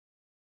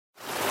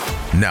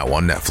Now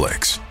on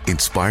Netflix,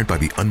 inspired by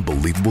the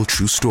unbelievable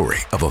true story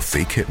of a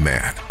fake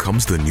hitman,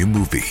 comes the new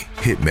movie,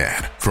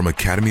 Hitman, from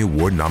Academy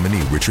Award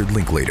nominee Richard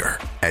Linklater.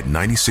 At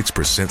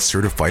 96%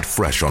 certified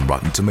fresh on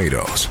Rotten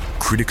Tomatoes,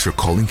 critics are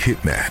calling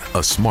Hitman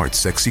a smart,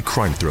 sexy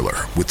crime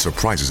thriller with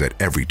surprises at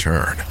every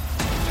turn.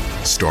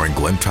 Starring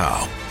Glenn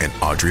Powell and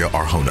Adria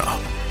Arjona,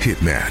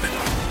 Hitman.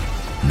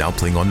 Now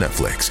playing on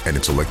Netflix and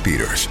in select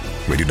theaters.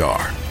 Rated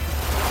R.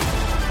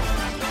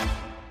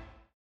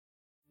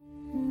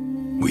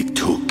 We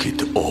took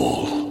it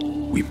all.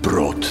 We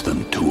brought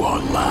them to our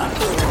land.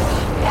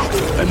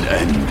 An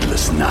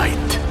endless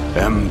night,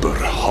 ember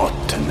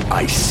hot and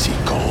icy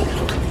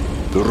cold.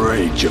 The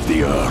rage of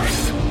the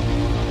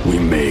earth. We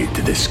made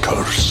this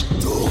curse.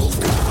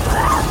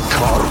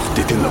 Carved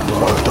it in the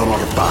blood on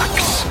our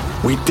backs.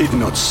 We did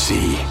not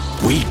see.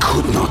 We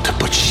could not,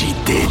 but she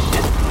did.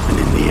 And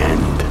in the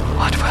end...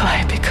 What will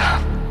I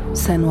become?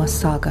 Senua's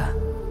Saga.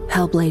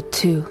 Hellblade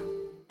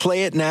 2.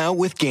 Play it now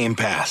with Game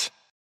Pass.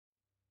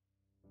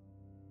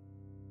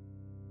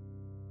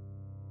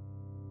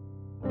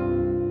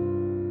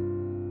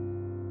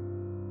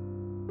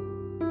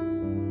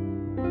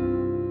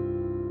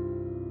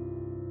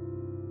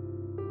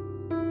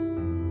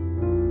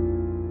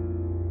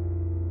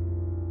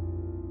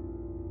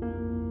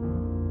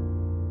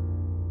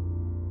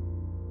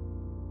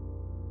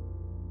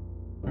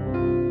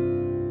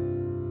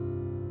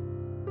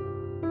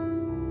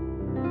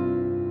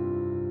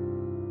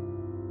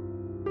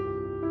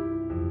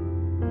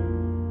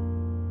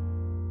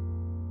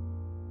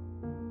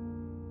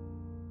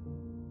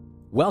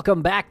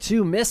 Welcome back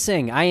to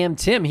Missing. I am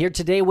Tim, here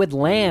today with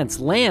Lance.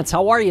 Lance,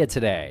 how are you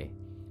today?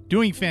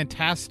 Doing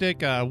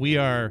fantastic. We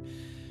are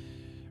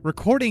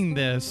recording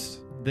this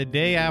the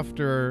day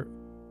after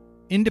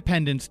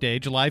Independence Day,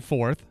 July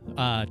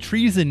 4th,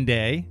 Treason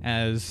Day,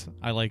 as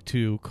I like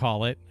to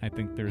call it. I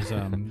think there's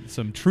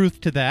some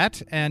truth to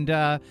that,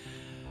 and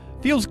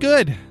feels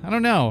good. I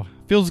don't know.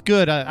 Feels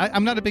good.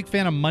 I'm not a big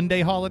fan of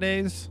Monday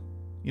holidays.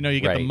 You know,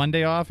 you get the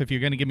Monday off. If you're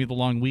going to give me the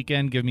long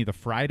weekend, give me the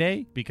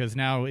Friday, because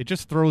now it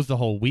just throws the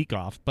whole week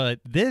off. But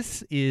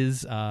this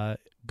is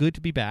good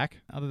to be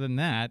back. Other than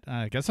that,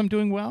 I guess I'm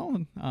doing well.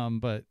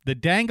 But the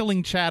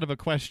dangling chat of a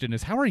question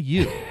is, how are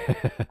you?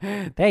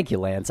 Thank you,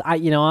 Lance.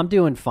 I'm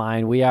doing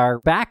fine. We are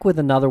back with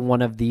another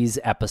one of these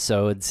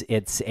episodes.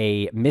 It's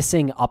a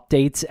Missing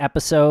Updates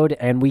episode,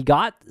 and we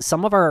got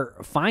some of our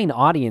fine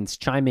audience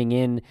chiming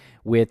in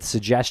with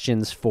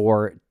suggestions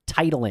for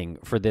titling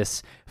for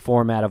this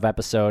format of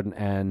episode,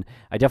 and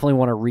I definitely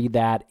want to read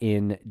that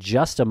in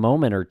just a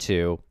moment or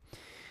two.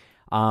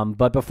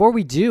 But before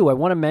we do, I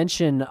want to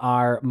mention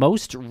our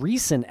most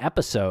recent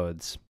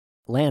episodes.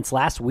 Lance,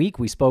 last week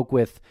we spoke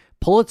with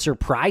Pulitzer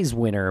Prize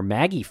winner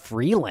Maggie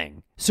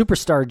Freleng,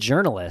 superstar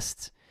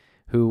journalist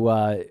who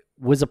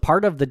was a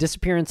part of the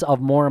Disappearance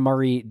of Maura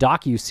Murray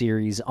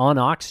docuseries on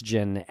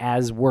Oxygen,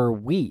 as were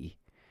we.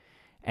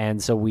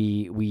 And so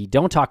we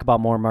don't talk about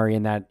Maura Murray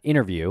in that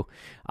interview,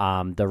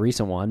 the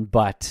recent one,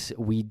 but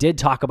we did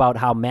talk about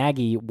how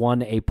Maggie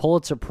won a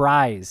Pulitzer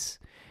Prize,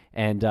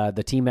 and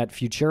the team at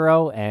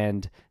Futuro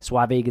and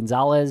Suave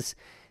Gonzalez,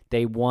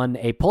 they won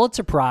a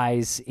Pulitzer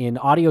Prize in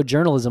audio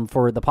journalism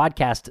for the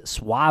podcast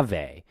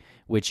Suave,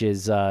 which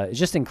is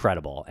just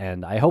incredible.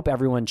 And I hope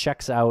everyone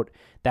checks out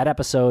that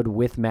episode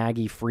with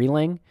Maggie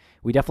Freleng.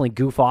 We definitely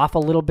goof off a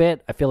little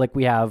bit. I feel like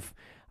we have,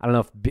 I don't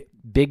know if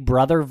Big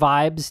Brother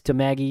vibes to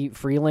Maggie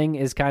Freleng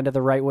is kind of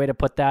the right way to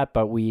put that,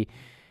 but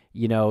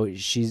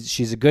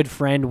she's a good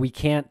friend. We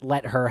can't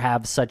let her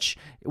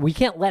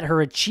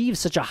achieve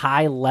such a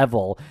high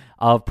level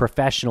of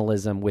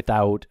professionalism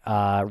without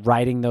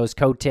riding those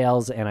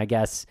coattails and I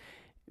guess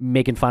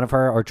making fun of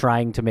her or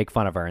trying to make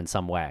fun of her in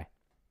some way.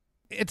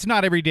 It's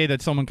not every day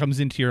that someone comes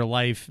into your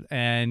life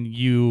and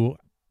you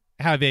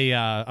have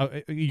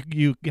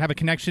you have a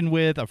connection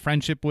with, a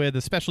friendship with,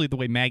 especially the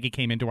way Maggie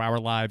came into our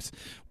lives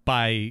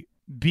by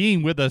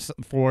being with us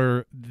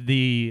for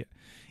the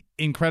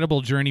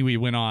incredible journey we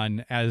went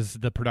on as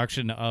the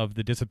production of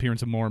The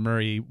Disappearance of Maura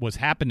Murray was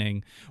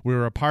happening. We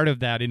were a part of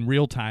that in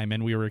real time,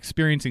 and we were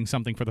experiencing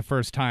something for the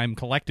first time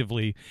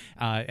collectively,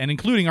 and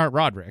including Art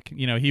Roderick.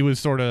 You know, he was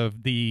sort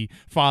of the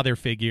father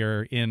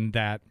figure in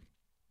that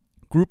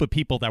group of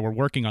people that were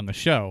working on the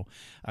show,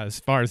 as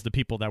far as the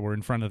people that were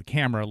in front of the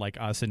camera, like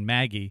us and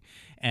Maggie.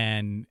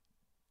 And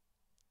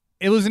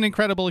it was an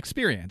incredible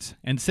experience.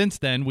 And since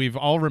then, we've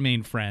all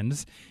remained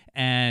friends.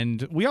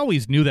 And we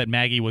always knew that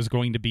Maggie was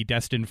going to be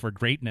destined for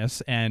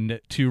greatness. And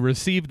to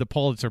receive the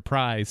Pulitzer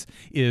Prize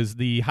is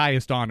the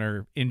highest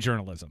honor in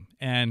journalism.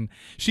 And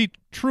she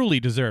truly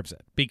deserves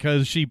it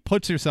because she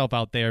puts herself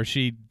out there.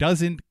 She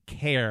doesn't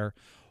care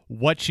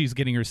what she's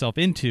getting herself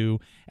into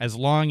as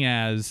long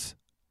as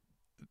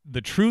the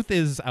truth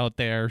is out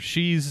there.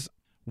 She's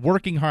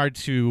working hard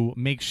to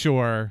make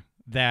sure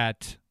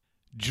that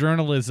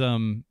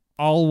journalism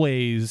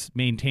always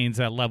maintains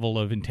that level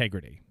of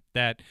integrity,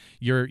 that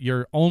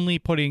you're only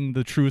putting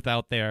the truth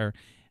out there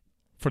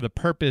for the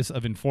purpose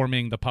of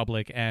informing the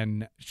public,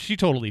 and she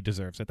totally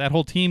deserves it. That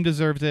whole team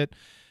deserves it.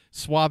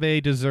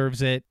 Suave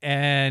deserves it.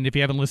 And if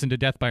you haven't listened to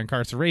Death by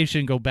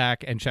Incarceration, go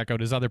back and check out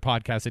his other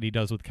podcast that he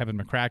does with Kevin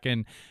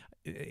McCracken.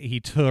 He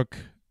took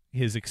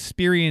his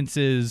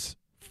experiences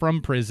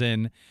from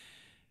prison,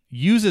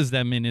 uses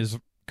them in his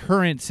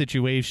current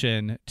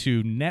situation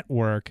to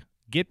network,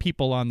 get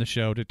people on the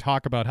show to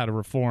talk about how to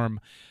reform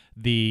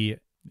the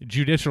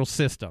judicial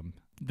system,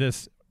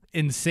 this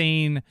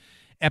insane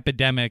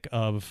epidemic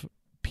of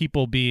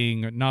people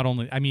being not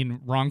only,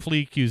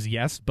 wrongfully accused,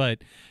 yes,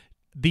 but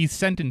these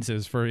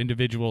sentences for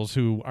individuals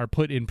who are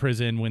put in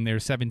prison when they're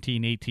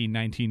 17, 18,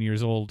 19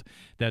 years old,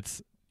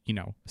 that's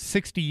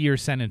 60-year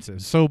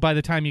sentences. So by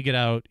the time you get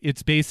out,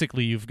 it's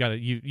basically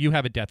you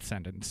have a death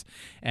sentence.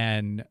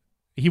 And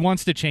he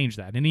wants to change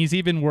that. And he's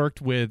even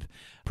worked with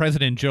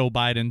President Joe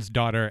Biden's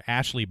daughter,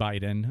 Ashley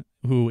Biden,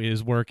 who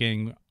is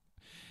working,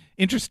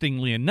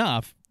 interestingly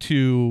enough,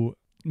 to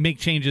make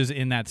changes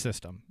in that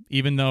system,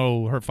 even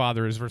though her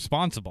father is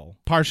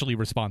partially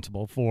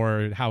responsible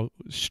for how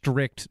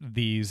strict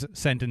the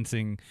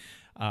sentencing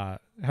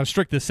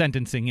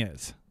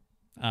is.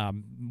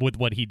 With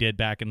what he did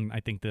back in, I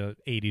think, the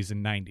 80s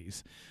and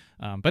 90s.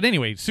 But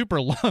anyway,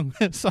 super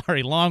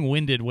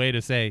long-winded way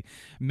to say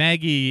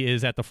Maggie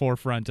is at the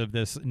forefront of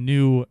this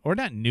new, or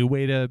not new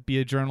way to be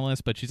a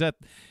journalist, but she's at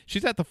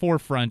the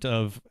forefront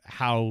of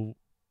how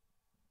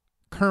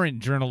current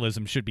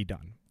journalism should be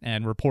done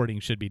and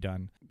reporting should be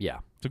done. Yeah.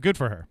 So good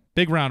for her.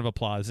 Big round of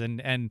applause.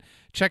 And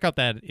check out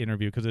that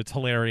interview because it's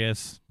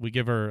hilarious. We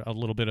give her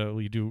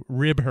we do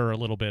rib her a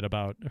little bit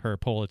about her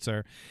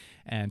Pulitzer.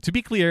 And to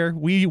be clear,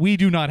 we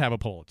do not have a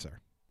Pulitzer.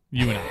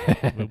 You and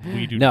I.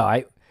 We do no,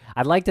 not.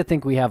 I'd like to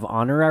think we have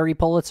honorary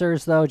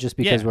Pulitzers, though, just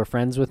because we're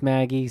friends with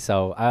Maggie.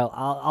 So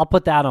I'll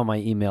put that on my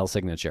email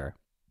signature.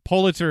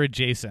 Pulitzer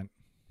adjacent.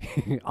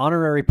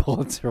 Honorary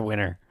Pulitzer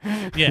winner.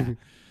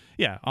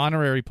 Yeah,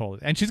 honorary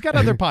Pulitzer. And she's got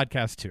other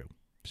podcasts, too.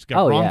 She's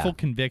got Wrongful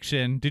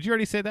Conviction. Did you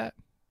already say that?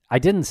 I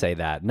didn't say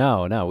that.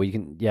 No. We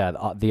can.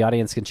 Yeah, the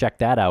audience can check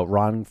that out.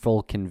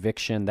 Wrongful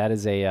Conviction. That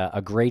is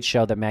a great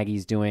show that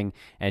Maggie's doing,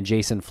 and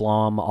Jason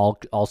Flom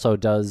also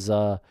does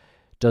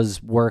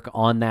work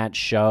on that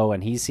show,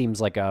 and he seems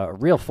like a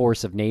real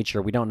force of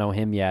nature. We don't know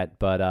him yet,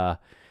 but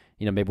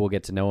maybe we'll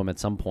get to know him at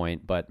some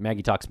point. But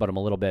Maggie talks about him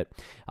a little bit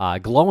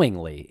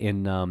glowingly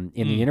in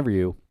the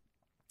interview.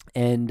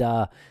 And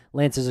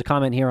Lance, there's a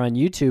comment here on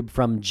YouTube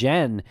from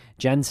Jen.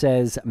 Jen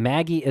says,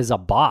 Maggie is a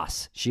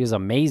boss. She is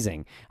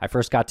amazing. I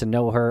first got to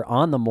know her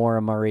on the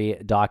Maura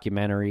Murray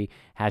documentary,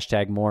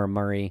 #Maura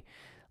Murray.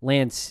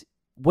 Lance,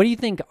 what do you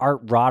think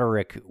Art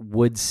Roderick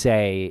would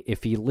say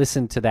if he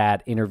listened to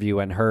that interview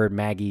and heard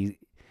Maggie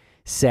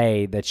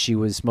say that she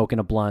was smoking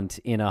a blunt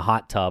in a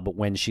hot tub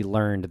when she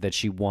learned that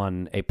she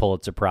won a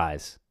Pulitzer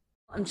Prize?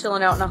 I'm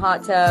chilling out in a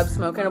hot tub,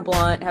 smoking a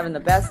blunt, having the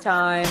best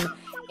time.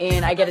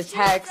 And I get a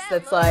text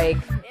that's like,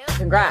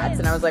 congrats.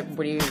 And I was like,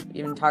 what are you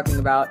even talking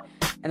about?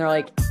 And they're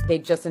like, they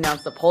just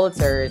announced the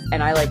Pulitzers.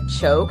 And I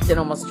choked and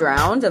almost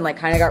drowned and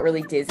kind of got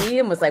really dizzy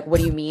and was like,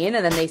 what do you mean?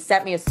 And then they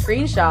sent me a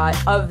screenshot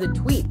of the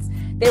tweets.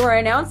 They were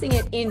announcing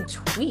it in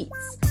tweets.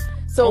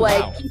 So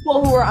wow.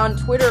 People who were on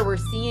Twitter were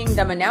seeing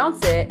them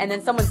announce it. And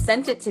then someone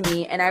sent it to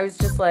me. And I was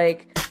just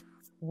like,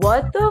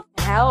 what the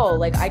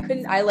hell? I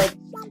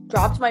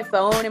dropped my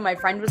phone and my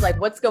friend was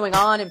like, what's going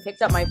on? And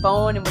picked up my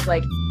phone and was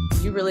like,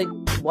 did you really,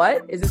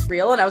 what? Is this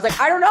real? And I was like,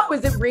 I don't know.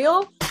 Is it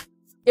real?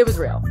 It was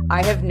real.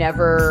 I have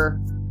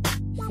never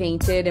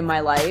fainted in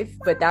my life,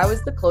 but that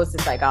was the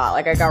closest I got.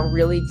 I got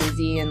really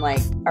dizzy and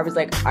I was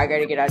like, I got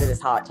to get out of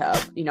this hot tub,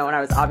 and I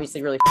was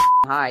obviously really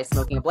high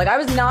smoking up. I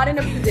was not in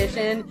a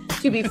position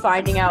to be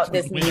finding out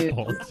this news.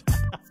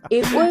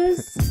 It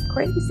was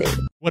crazy.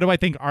 What do I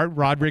think Art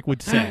Roderick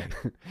would say?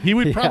 He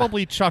would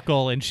probably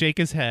chuckle and shake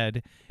his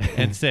head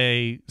and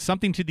say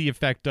something to the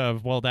effect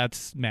of, well,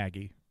 that's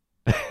Maggie.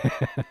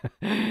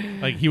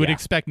 He would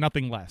expect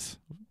nothing less.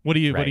 What do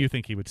you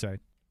think he would say?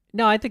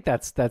 No, I think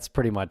that's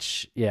pretty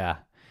much, yeah.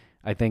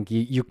 I think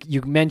you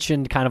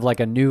mentioned kind of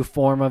a new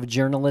form of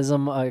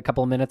journalism a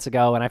couple of minutes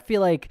ago, and I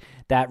feel like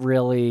that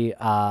really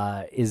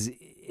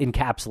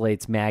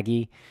encapsulates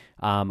Maggie.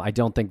 I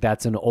don't think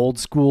that's an old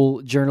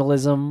school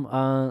journalism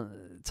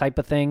type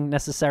of thing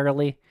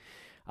necessarily,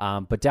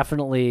 but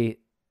definitely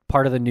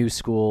part of the new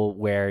school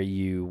where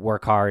you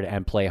work hard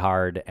and play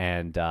hard,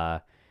 and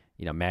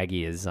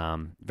Maggie is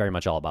very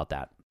much all about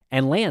that.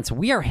 And Lance,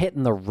 we are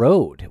hitting the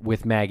road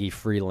with Maggie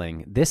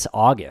Freleng this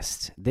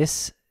August,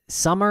 this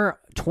summer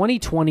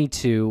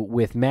 2022,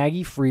 with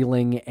Maggie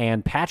Freleng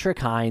and Patrick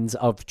Hines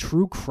of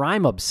True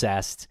Crime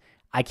Obsessed.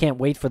 I can't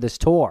wait for this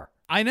tour.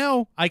 I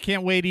know. I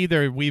can't wait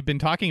either. We've been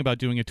talking about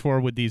doing a tour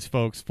with these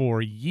folks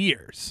for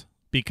years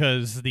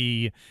because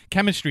the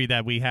chemistry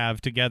that we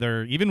have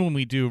together, even when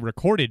we do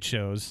recorded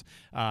shows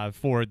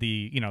for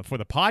the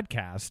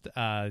podcast,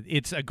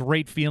 it's a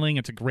great feeling.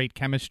 It's a great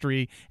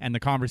chemistry, and the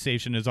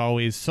conversation is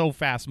always so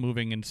fast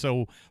moving and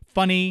so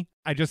funny.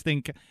 I just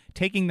think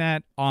taking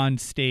that on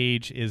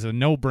stage is a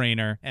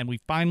no-brainer, and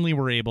we finally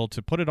were able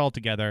to put it all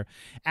together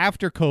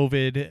after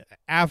COVID,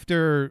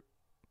 after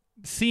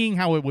seeing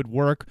how it would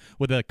work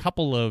with a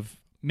couple of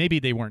maybe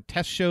they weren't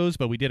test shows,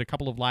 but we did a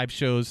couple of live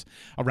shows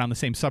around the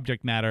same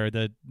subject matter,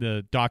 the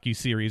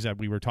docu-series that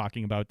we were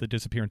talking about, the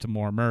disappearance of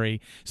Maura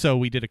Murray. So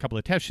we did a couple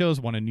of test shows,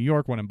 one in New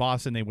York, one in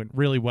Boston. They went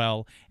really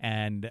well,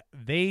 and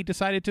they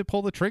decided to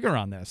pull the trigger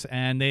on this,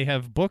 and they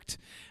have booked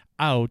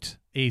out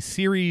a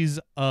series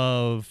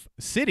of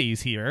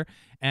cities here,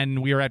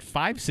 and we are at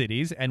 5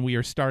 cities, and we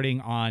are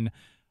starting on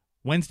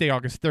Wednesday,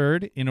 August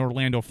 3rd in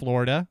Orlando,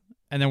 Florida,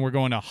 and then we're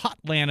going to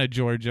Hotlanta,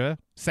 Georgia,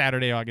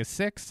 Saturday, August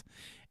 6th,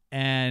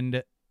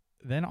 and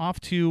then off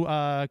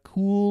to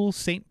cool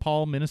St.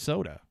 Paul,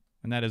 Minnesota,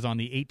 and that is on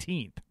the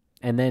 18th.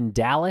 And then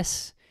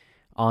Dallas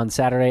on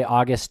Saturday,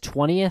 August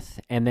 20th,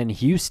 and then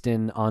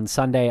Houston on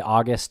Sunday,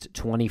 August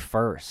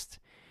 21st.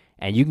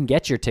 And you can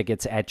get your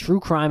tickets at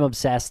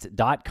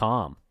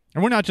truecrimeobsessed.com.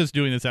 And we're not just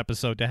doing this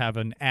episode to have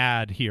an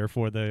ad here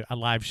for the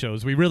live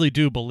shows. We really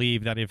do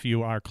believe that if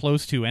you are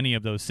close to any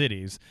of those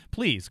cities,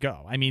 please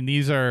go. I mean,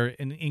 these are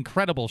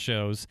incredible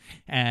shows,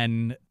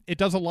 and it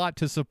does a lot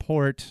to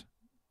support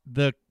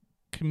the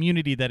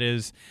community that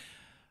is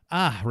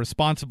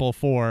responsible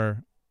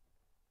for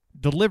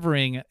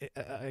delivering,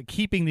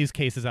 keeping these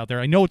cases out there.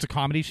 I know it's a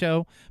comedy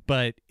show,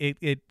 but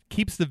it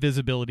keeps the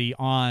visibility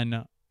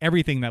on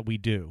everything that we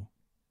do.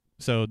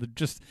 So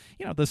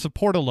the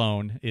support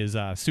alone is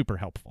super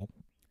helpful.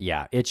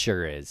 Yeah, it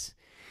sure is.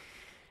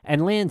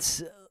 And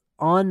Lance,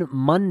 on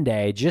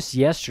Monday, just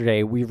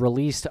yesterday, we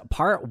released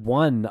part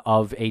 1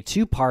 of a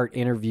 2-part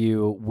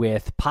interview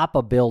with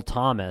Papa Bill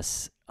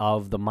Thomas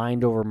of the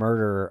Mind Over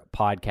Murder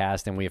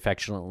podcast, and we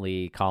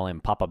affectionately call him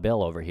Papa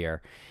Bill over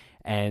here.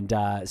 And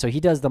so he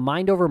does the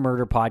Mind Over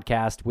Murder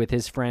podcast with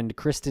his friend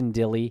Kristen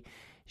Dilley.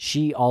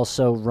 She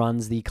also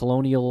runs the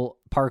Colonial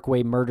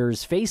Parkway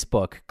Murders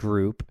Facebook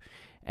group,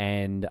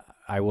 and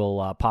I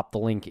will pop the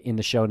link in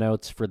the show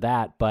notes for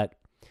that. But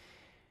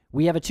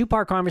we have a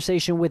 2-part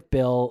conversation with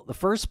Bill. The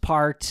first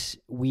part,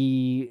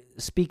 we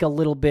speak a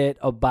little bit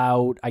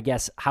about, I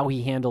guess, how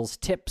he handles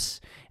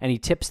tips, any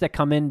tips that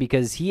come in,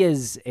 because he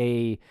is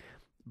the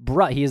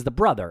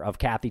brother of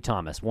Kathy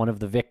Thomas, one of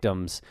the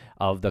victims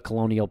of the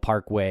Colonial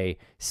Parkway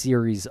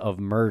series of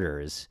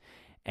murders.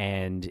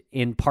 And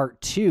in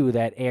part 2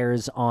 that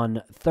airs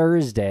on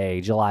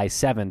Thursday, July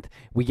 7th,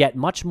 we get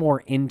much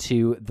more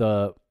into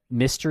the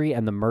mystery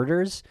and the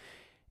murders.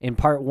 In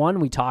part 1,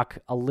 we talk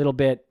a little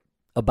bit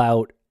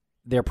about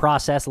their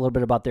process, a little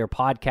bit about their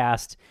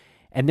podcast,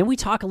 and then we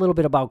talk a little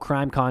bit about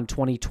CrimeCon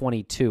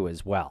 2022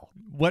 as well.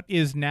 What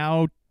is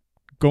now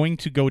going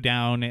to go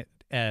down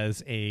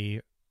as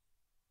a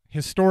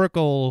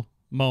historical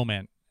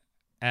moment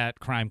at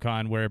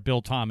CrimeCon, where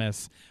Bill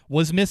Thomas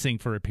was missing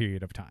for a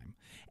period of time.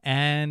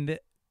 And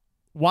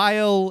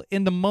while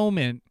in the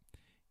moment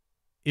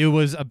it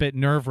was a bit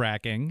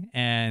nerve-wracking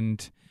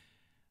and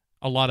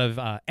a lot of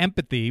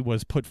empathy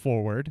was put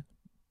forward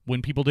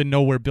when people didn't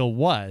know where Bill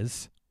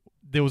was,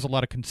 there was a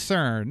lot of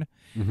concern.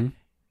 Mm-hmm.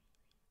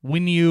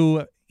 When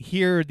you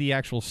hear the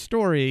actual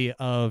story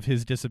of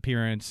his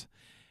disappearance,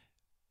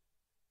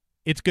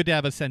 it's good to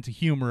have a sense of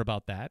humor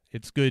about that.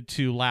 It's good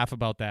to laugh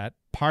about that.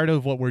 Part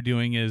of what we're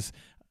doing is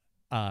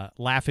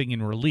laughing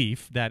in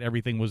relief that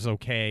everything was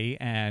okay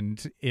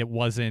and it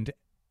wasn't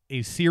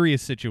a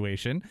serious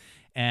situation,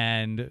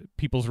 and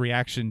people's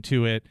reaction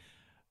to it,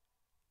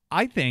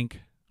 I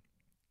think,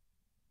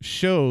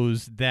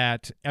 shows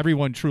that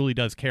everyone truly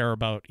does care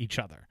about each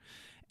other,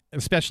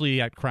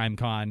 especially at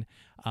CrimeCon.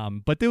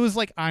 But there was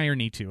like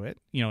irony to it.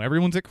 You know,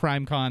 everyone's at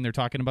CrimeCon. They're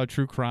talking about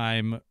true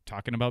crime,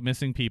 talking about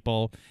missing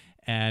people,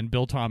 and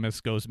Bill Thomas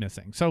goes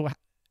missing. So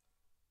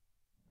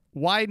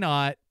why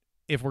not,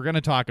 if we're going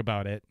to talk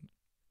about it,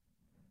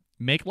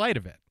 make light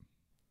of it?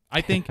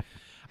 I think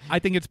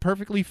it's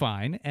perfectly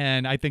fine,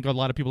 and I think a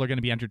lot of people are going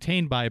to be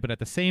entertained by it, but at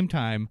the same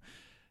time,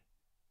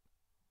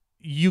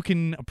 you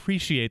can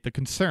appreciate the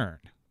concern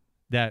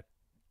that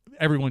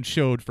everyone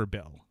showed for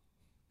Bill.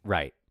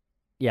 Right.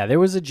 Yeah, there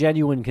was a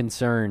genuine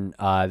concern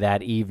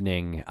that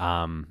evening,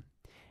 and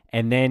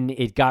then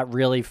it got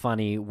really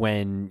funny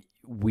when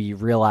we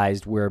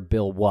realized where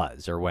Bill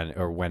was, or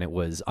when it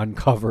was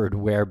uncovered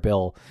where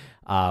Bill,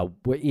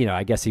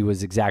 I guess he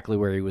was exactly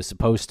where he was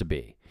supposed to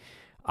be,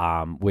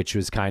 which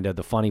was kind of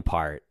the funny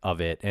part of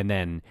it. And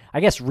then I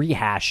guess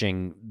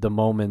rehashing the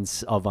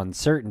moments of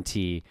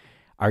uncertainty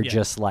are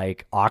just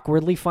like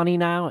awkwardly funny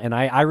now, and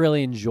I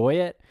really enjoy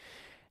it.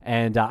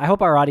 And I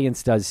hope our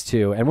audience does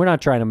too. And we're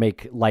not trying to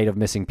make light of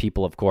missing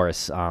people, of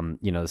course.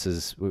 This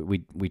is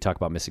we talk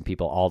about missing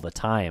people all the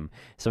time.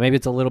 So maybe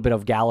it's a little bit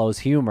of gallows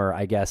humor,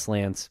 I guess,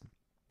 Lance,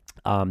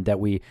 that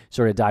we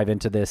sort of dive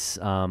into this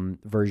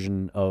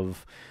version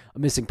of a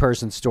missing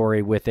person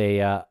story with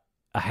a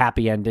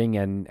happy ending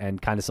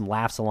and kind of some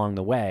laughs along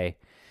the way.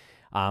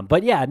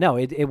 But yeah, no,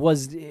 it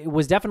was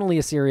definitely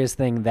a serious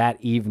thing that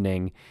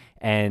evening.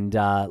 And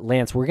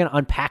Lance, we're going to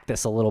unpack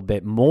this a little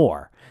bit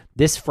more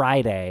this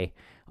Friday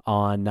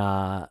on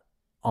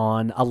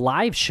a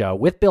live show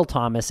with Bill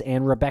Thomas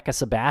and Rebecca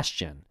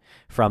Sebastian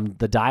from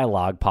the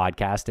Dialogue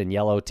podcast and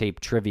Yellow Tape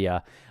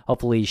Trivia.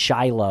 Hopefully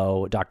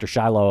Shiloh, Dr.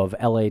 Shiloh of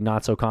LA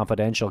Not So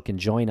Confidential, can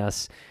join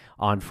us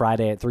on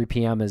Friday at 3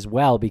 p.m. as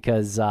well,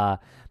 because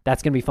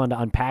that's going to be fun to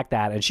unpack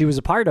that. And she was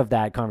a part of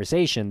that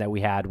conversation that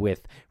we had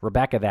with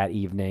Rebecca that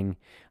evening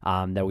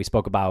that we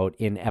spoke about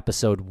in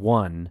episode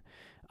 1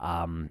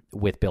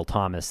 with Bill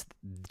Thomas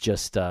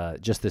just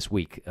this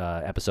week,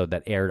 episode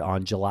that aired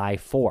on July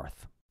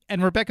 4th.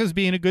 And Rebecca's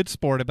being a good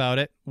sport about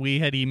it. We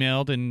had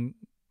emailed and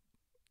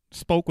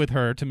spoke with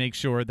her to make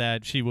sure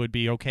that she would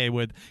be okay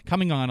with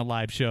coming on a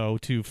live show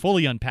to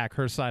fully unpack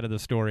her side of the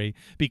story,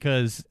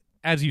 because,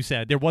 as you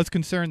said, there was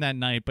concern that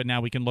night, but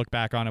now we can look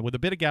back on it with a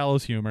bit of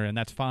gallows humor, and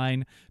that's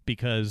fine,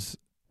 because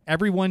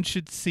everyone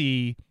should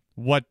see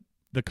what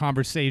the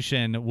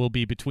conversation will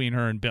be between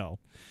her and Bill.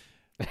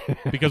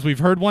 Because we've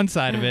heard one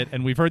side of it,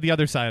 and we've heard the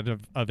other side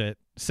of it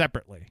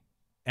separately.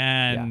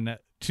 And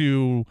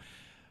to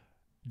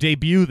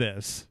debut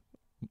this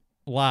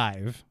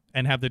live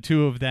and have the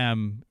two of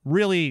them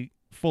really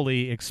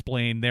fully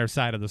explain their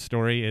side of the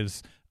story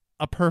is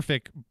a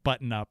perfect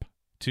button-up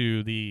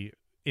to the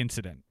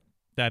incident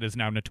that is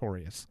now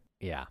notorious.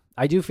 Yeah,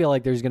 I do feel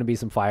like there's going to be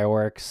some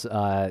fireworks.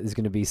 There's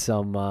going to be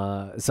some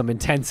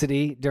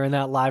intensity during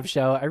that live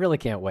show. I really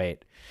can't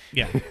wait.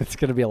 Yeah. It's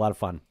going to be a lot of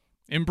fun.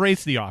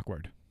 Embrace the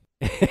awkward.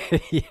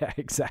 Yeah,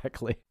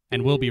 exactly.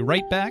 And we'll be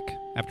right back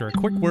after a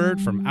quick word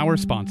from our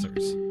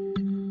sponsors.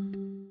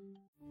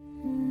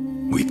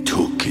 We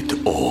took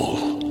it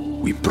all.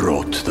 We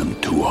brought them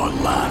to our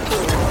land.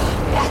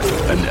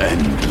 An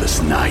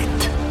endless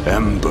night,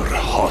 ember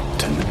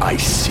hot and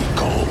icy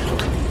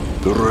cold.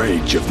 The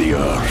rage of the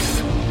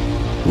earth.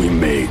 We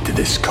made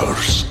this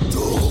curse.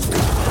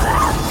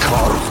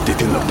 Carved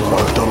it in the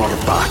blood on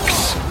our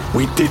backs.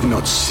 We did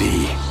not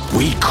see.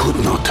 We could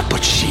not,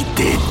 but she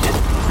did.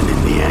 And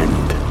in the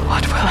end,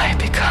 What will I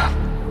become?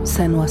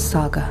 Senwa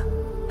Saga.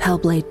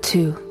 Hellblade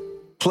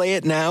 2. Play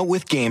it now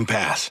with Game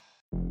Pass.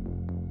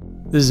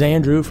 This is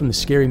Andrew from the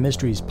Scary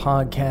Mysteries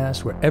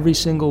podcast, where every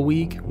single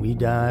week we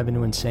dive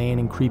into insane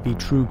and creepy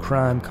true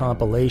crime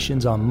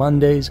compilations on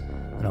Mondays,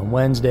 and on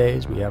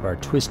Wednesdays we have our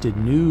Twisted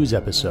News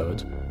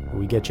episodes, where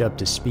we get you up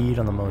to speed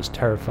on the most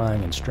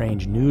terrifying and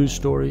strange news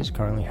stories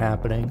currently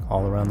happening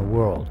all around the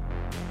world.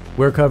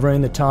 We're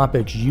covering the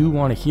topics you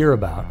want to hear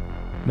about: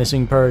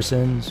 missing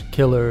persons,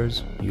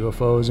 killers,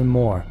 UFOs, and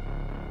more.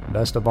 And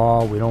best of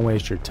all, we don't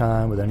waste your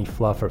time with any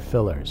fluff or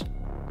fillers,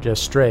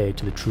 just straight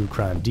to the true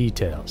crime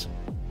details.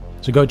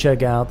 So go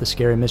check out the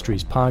Scary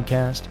Mysteries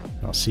podcast,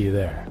 and I'll see you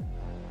there.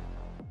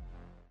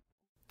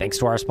 Thanks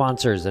to our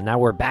sponsors, and now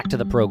we're back to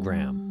the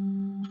program.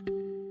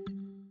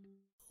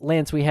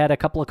 Lance, we had a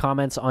couple of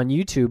comments on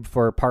YouTube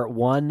for part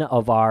 1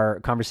 of our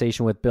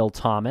conversation with Bill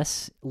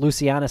Thomas.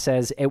 Luciana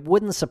says, it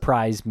wouldn't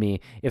surprise me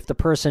if the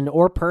person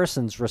or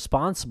persons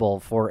responsible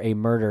for a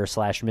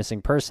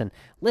murder/missing person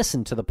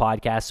listened to the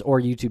podcast or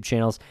YouTube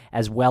channels,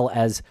 as well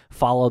as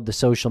followed the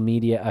social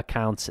media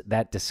accounts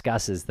that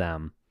discusses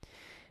them.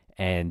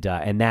 And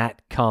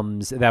that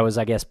was,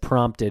 I guess,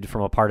 prompted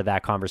from a part of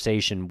that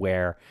conversation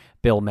where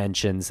Bill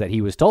mentions that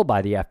he was told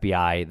by the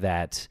FBI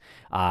that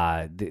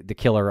the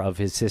killer of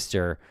his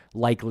sister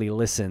likely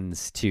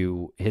listens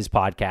to his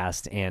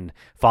podcast and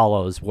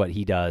follows what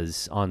he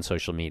does on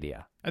social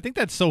media. I think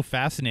that's so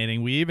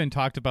fascinating. We even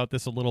talked about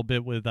this a little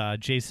bit with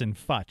Jason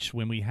Futch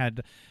when we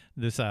had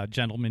this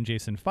gentleman,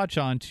 Jason Futch,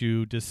 on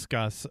to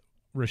discuss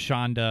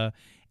Rashonda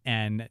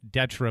and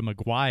Detra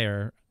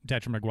McGuire.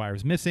 Detra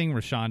McGuire's missing.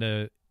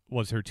 Rashonda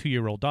was her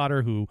 2-year-old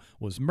daughter who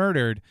was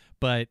murdered,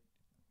 but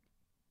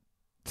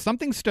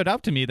something stood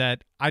out to me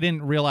that I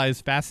didn't realize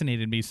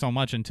fascinated me so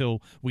much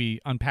until we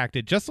unpacked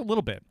it just a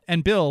little bit.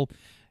 And Bill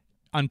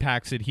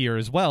unpacks it here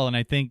as well, and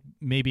I think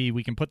maybe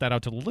we can put that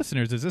out to the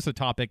listeners. Is this a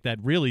topic that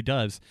really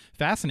does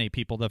fascinate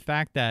people? The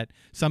fact that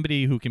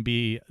somebody who can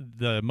be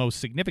the most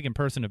significant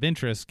person of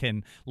interest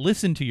can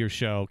listen to your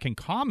show, can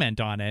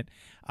comment on it,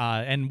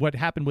 and what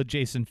happened with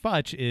Jason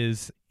Futch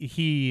is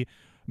he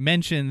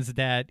mentions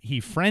that he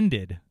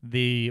friended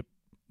the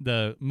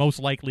most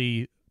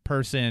likely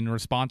person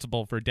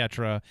responsible for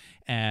Detra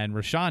and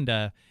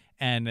Rashonda,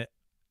 and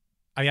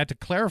I had to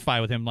clarify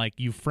with him, like,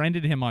 you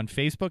friended him on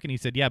Facebook, and he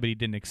said, yeah, but he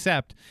didn't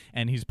accept,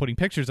 and he's putting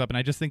pictures up, and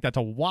I just think that's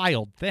a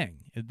wild thing,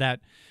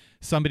 that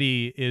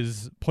somebody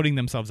is putting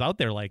themselves out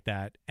there like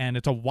that, and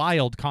it's a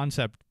wild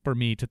concept for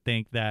me to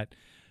think that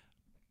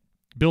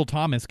Bill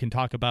Thomas can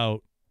talk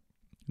about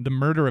the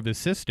murder of his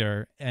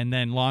sister, and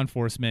then law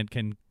enforcement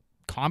can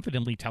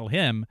confidently tell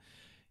him,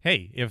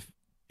 hey,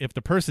 if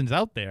the person's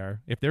out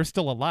there, if they're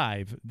still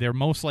alive, they're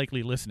most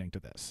likely listening to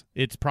this.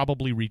 It's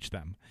probably reached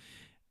them.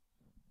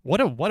 What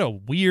a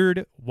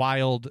weird,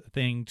 wild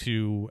thing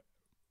to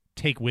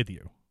take with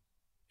you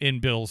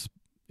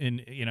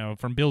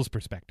from Bill's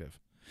perspective.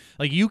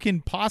 Like, you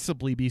can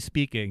possibly be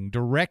speaking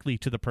directly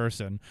to the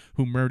person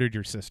who murdered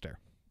your sister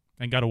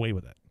and got away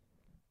with it.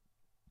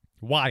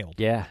 Wild.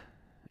 Yeah,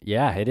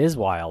 it is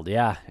wild.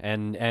 Yeah,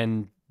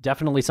 and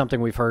definitely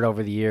something we've heard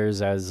over the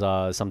years as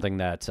something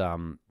that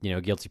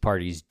guilty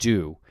parties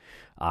do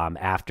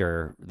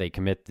after they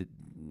commit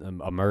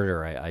a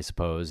murder. I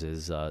suppose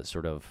is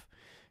sort of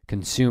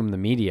consume the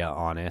media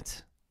on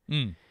it.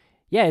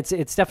 Yeah,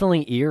 it's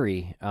definitely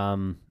eerie.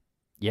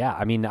 Yeah,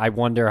 I mean, I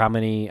wonder how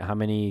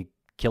many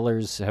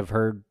killers have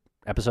heard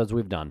episodes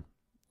we've done,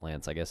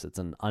 Lance. I guess it's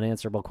an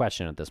unanswerable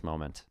question at this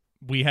moment.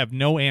 We have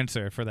no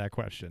answer for that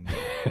question.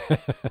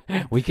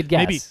 We could guess.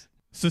 Maybe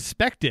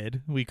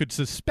suspected. We could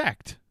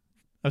suspect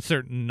a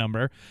certain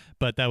number,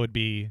 but that would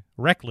be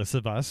reckless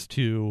of us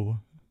to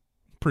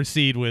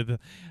proceed with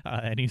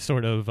any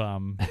sort of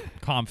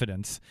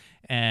confidence.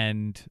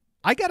 And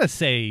I gotta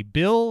say,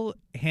 Bill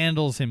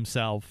handles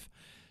himself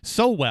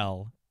so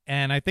well,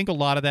 and I think a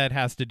lot of that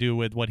has to do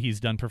with what he's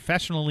done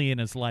professionally in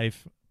his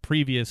life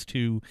previous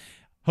to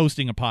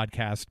hosting a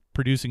podcast,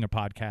 producing a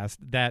podcast,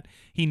 that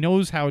he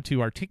knows how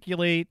to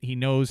articulate, he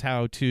knows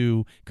how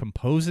to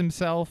compose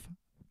himself.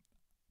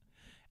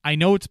 I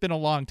know it's been a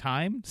long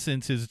time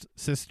since his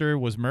sister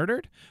was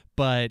murdered,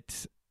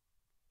 but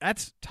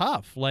that's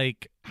tough.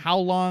 Like, how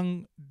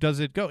long does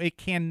it go? It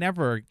can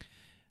never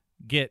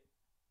get...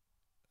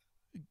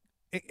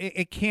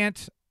 It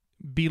can't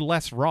be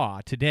less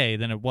raw today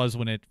than it was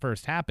when it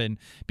first happened,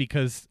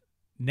 because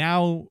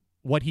now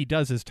what he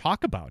does is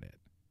talk about it.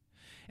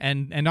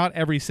 And not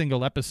every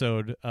single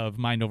episode of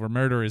Mind Over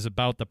Murder is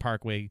about the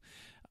Parkway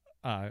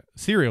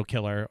serial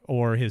killer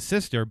or his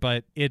sister,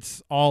 but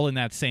it's all in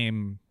that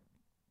same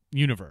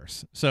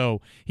universe.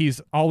 So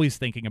he's always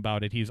thinking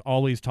about it. He's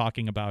always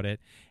talking about it.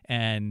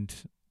 And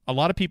a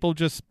lot of people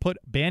just put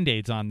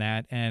Band-Aids on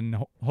that and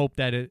hope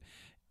that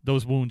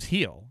those wounds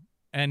heal.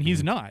 And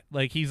he's not.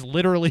 Like, he's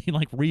literally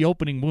like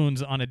reopening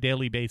wounds on a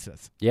daily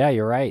basis. Yeah,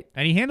 you're right.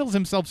 And he handles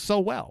himself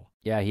so well.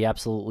 Yeah, he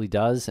absolutely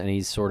does. And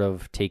he's sort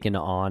of taken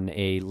on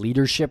a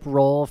leadership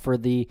role for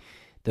the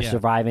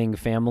surviving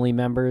family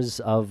members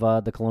of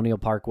the Colonial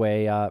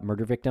Parkway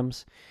murder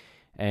victims.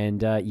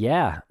 And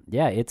yeah,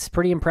 it's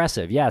pretty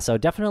impressive. Yeah, so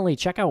definitely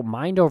check out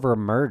Mind Over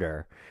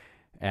Murder.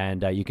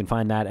 And you can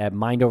find that at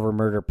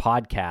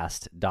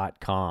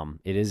mindovermurderpodcast.com.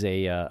 It is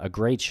a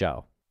great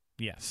show.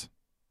 Yes.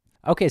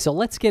 Okay, so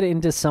let's get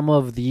into some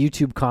of the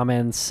YouTube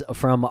comments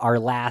from our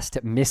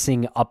last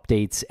Missing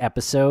Updates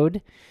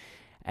episode.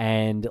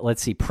 And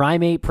let's see,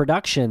 Primate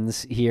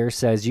Productions here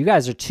says, "You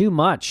guys are too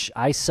much.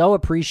 I so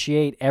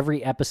appreciate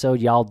every episode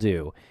y'all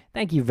do."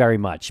 Thank you very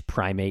much,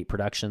 Primate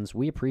Productions.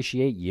 We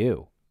appreciate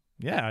you.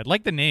 Yeah, I'd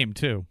like the name,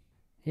 too.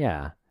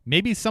 Yeah.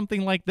 Maybe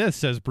something like this,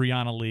 says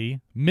Brianna Lee.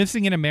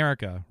 Missing in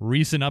America,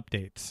 recent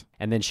updates.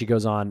 And then she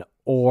goes on,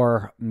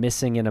 or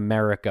Missing in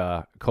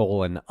America,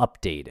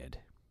 updated.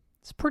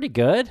 It's pretty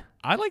good.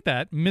 I like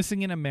that.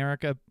 Missing in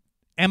America.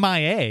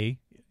 MIA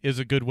is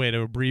a good way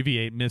to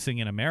abbreviate Missing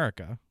in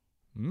America.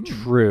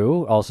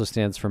 True. Also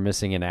stands for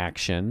Missing in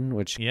Action,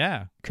 which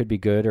could be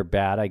good or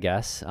bad, I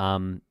guess.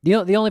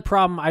 The only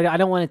problem, I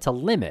don't want it to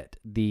limit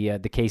the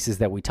cases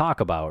that we talk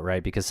about,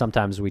 right? Because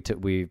sometimes we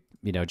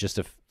just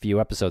a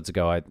few episodes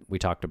ago we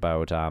talked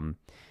about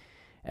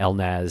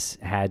Elnaz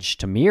Haj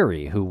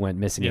Tamiri, who went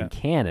missing in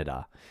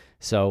Canada.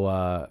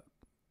 So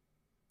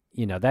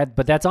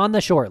but that's on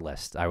the short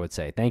list, I would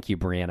say. Thank you,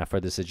 Brianna,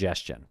 for the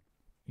suggestion.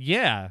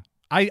 Yeah,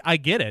 I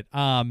get it.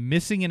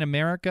 Missing in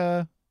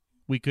America,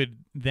 we could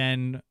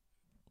then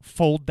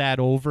fold that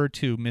over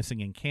to Missing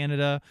in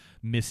Canada,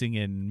 Missing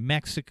in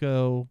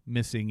Mexico,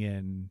 Missing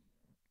in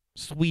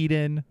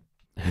Sweden.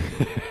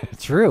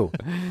 True.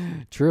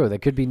 There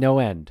could be no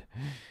end.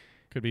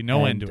 Could be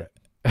no end to it.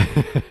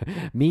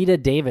 Mita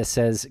Davis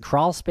says,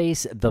 Crawl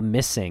Space, The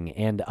Missing,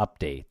 and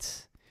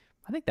updates.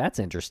 I think that's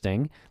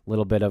interesting. A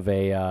little bit of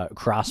a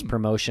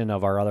cross-promotion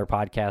of our other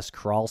podcast,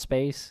 Crawl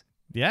Space.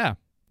 Yeah.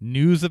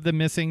 News of the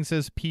Missing,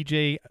 says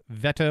PJ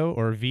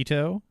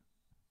Vito.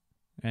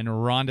 And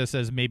Rhonda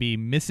says maybe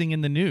Missing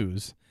in the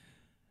News.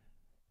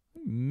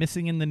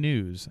 Missing in the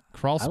News.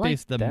 Crawl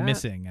Space, The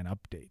Missing, and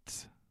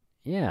updates.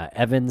 Yeah.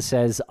 Evan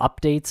says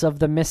updates of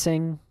the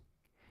missing.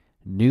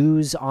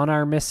 News on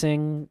our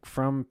missing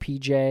from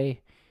PJ.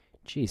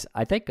 Jeez,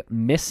 I think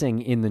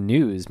Missing in the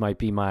News might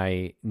be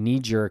my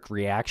knee-jerk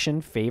reaction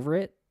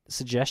favorite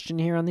suggestion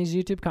here on these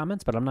YouTube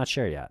comments, but I'm not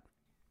sure yet.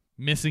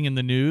 Missing in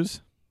the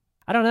News?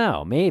 I don't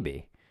know.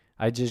 Maybe.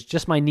 I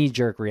just my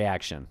knee-jerk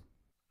reaction.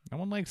 No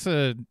one likes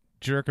a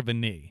jerk of a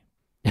knee.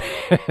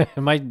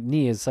 My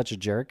knee is such a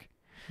jerk.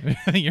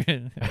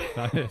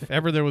 If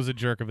ever there was a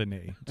jerk of a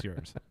knee, it's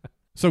yours.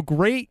 So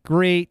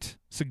great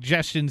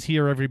suggestions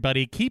here,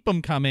 everybody. Keep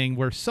them coming.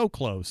 We're so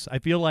close. I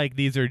feel like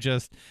these are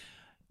just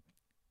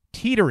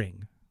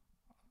teetering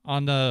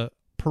on the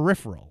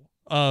peripheral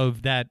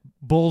of that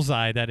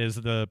bullseye that is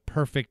the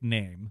perfect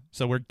name.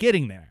 So we're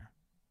getting there.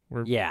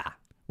 We're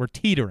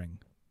teetering.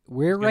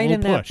 We're right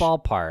in that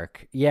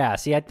ballpark. Yeah,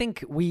 see, I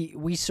think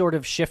we sort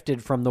of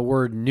shifted from the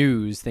word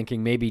news,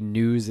 thinking maybe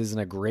news isn't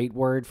a great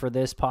word for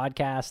this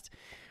podcast.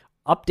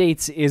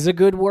 Updates is a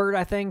good word,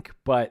 I think,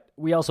 but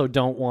we also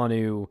don't want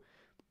to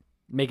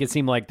make it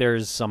seem like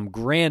there's some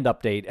grand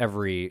update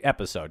every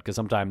episode, because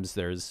sometimes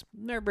they're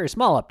very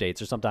small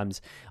updates, or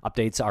sometimes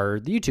updates are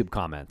the YouTube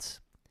comments,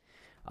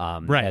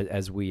 right?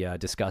 As we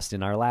discussed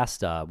in our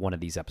last one of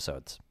these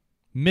episodes.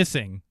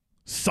 Missing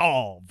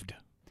solved.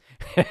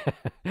 See,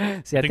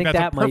 I think that's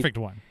a perfect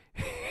one.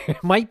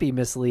 Might be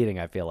misleading,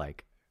 I feel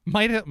like.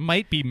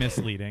 Might be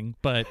misleading,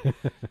 but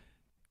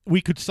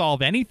we could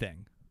solve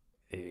anything.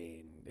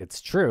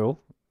 it's true.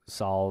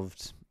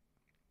 Solved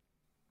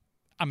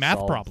a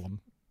math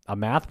problem. A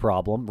math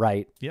problem,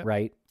 right? Yep.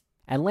 Right.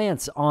 And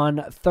Lance,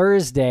 on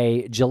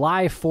Thursday,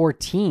 July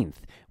 14th,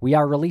 we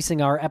are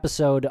releasing our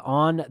episode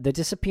on the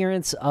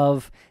disappearance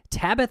of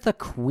Tabitha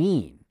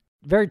Queen.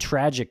 Very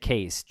tragic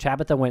case.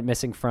 Tabitha went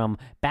missing from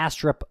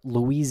Bastrop,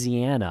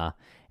 Louisiana.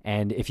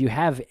 And if you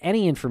have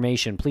any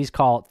information, please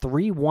call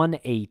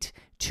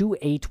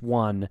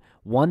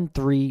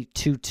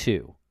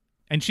 318-281-1322.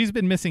 And she's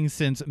been missing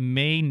since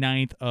May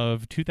 9th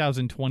of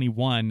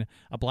 2021,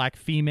 a black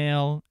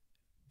female,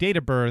 date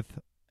of birth,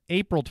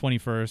 April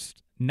 21st,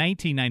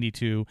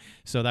 1992.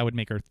 So that would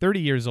make her 30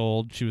 years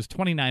old. She was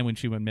 29 when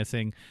she went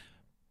missing,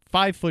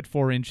 5 foot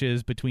 4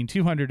 inches, between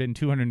 200 and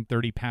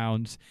 230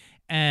 pounds.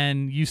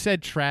 And you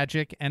said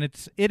tragic, and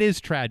it is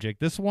tragic.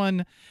 This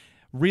one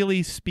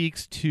really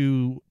speaks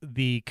to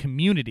the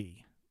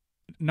community,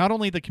 not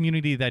only the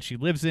community that she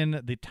lives in,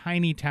 the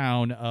tiny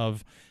town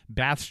of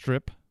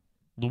Bastrop,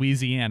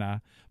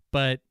 Louisiana,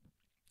 but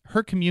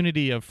her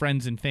community of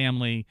friends and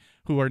family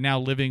who are now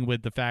living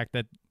with the fact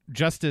that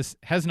justice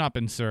has not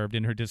been served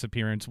in her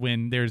disappearance,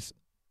 when there's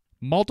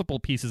multiple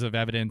pieces of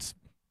evidence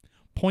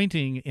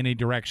pointing in a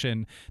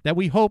direction that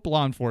we hope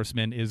law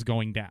enforcement is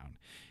going down.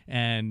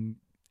 And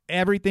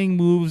everything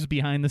moves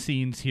behind the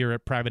scenes here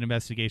at Private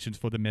Investigations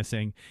for the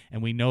Missing,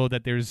 and we know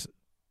that there's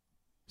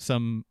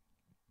some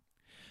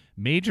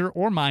major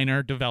or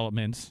minor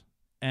developments,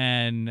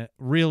 and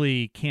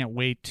really can't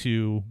wait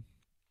to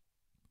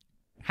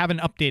have an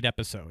update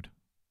episode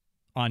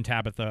on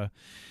Tabitha,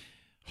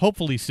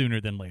 hopefully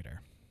sooner than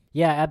later.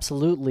 Yeah,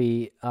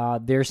 absolutely.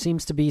 There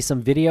seems to be some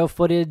video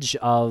footage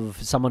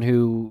of someone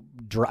who,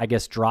 I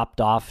guess, dropped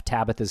off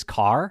Tabitha's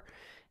car.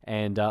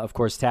 And, of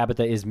course,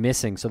 Tabitha is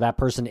missing. So that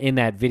person in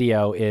that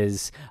video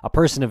is a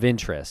person of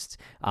interest.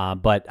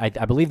 But I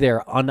believe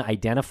they're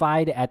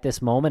unidentified at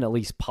this moment, at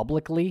least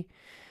publicly.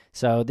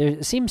 So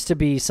there seems to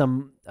be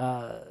some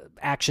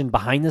action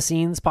behind the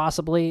scenes,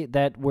 possibly,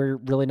 that we're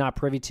really not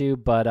privy to.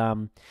 But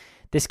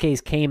this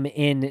case came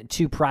in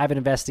to Private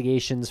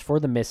Investigations for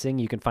the Missing.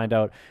 You can find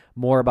out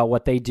more about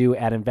what they do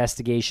at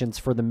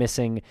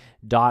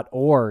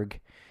investigationsforthemissing.org.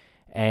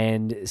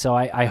 And so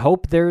I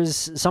hope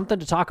there's something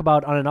to talk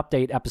about on an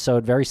update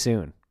episode very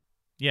soon.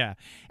 Yeah,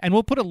 and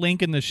we'll put a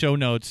link in the show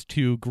notes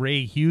to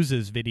Gray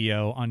Hughes'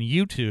 video on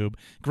YouTube.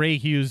 Gray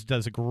Hughes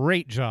does a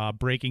great job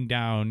breaking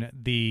down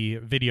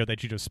the video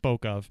that you just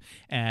spoke of,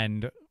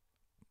 and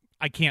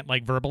I can't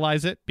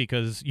verbalize it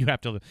because you have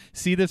to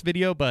see this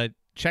video, but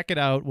check it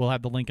out. We'll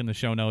have the link in the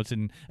show notes.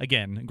 And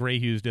again, Gray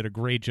Hughes did a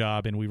great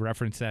job, and we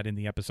referenced that in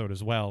the episode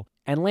as well.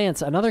 And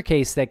Lance, another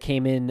case that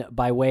came in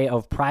by way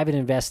of Private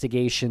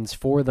Investigations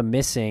for the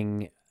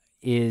Missing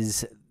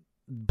is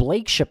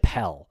Blake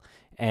Chappelle.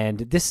 And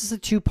this is a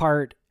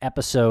 2-part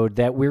episode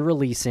that we're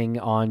releasing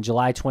on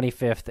July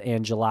 25th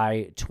and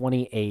July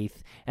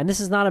 28th. And this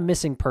is not a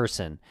missing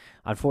person.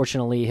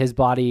 Unfortunately, his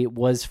body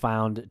was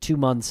found 2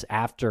 months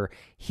after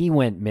he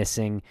went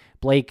missing.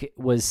 Blake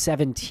was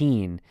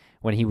 17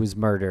 when he was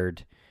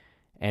murdered.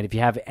 And if you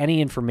have any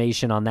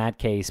information on that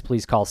case,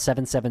 please call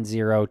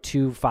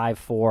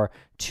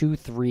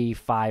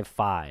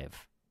 770-254-2355.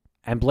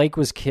 And Blake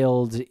was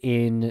killed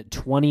in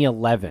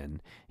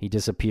 2011. He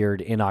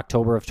disappeared in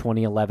October of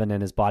 2011,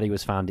 and his body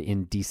was found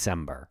in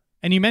December.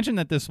 And you mentioned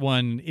that this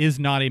one is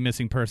not a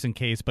missing person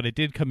case, but it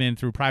did come in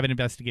through Private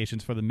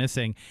Investigations for the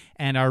Missing.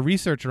 And our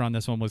researcher on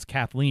this one was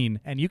Kathleen.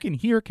 And you can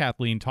hear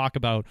Kathleen talk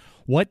about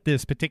what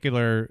this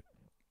particular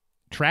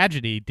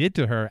tragedy did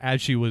to her as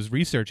she was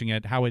researching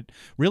it, how it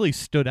really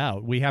stood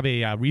out. We have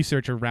a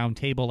researcher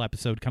roundtable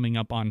episode coming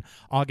up on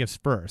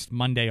August 1st,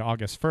 Monday,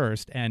 August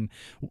 1st. And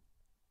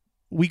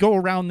we go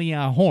around the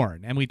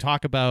horn and we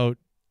talk about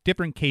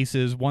different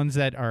cases, ones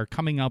that are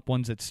coming up,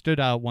 ones that stood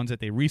out, ones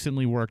that they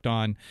recently worked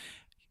on,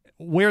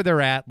 where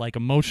they're at,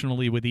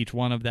 emotionally with each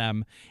one of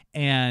them.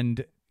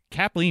 And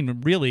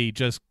Kathleen really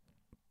just,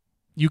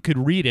 you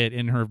could read it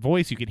in her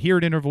voice, you could hear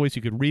it in her voice,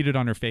 you could read it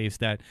on her face,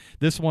 that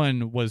this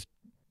one was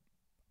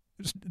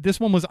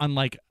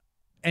unlike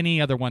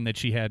any other one that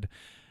she had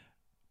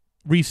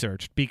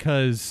researched,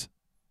 because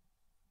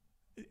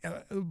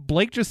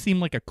Blake just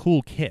seemed like a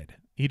cool kid.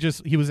 He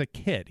was a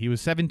kid. He was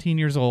 17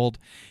 years old,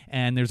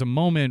 and there's a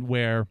moment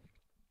where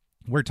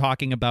we're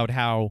talking about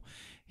how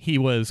he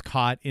was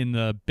caught in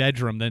the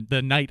bedroom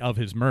the night of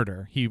his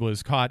murder. He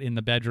was caught in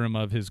the bedroom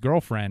of his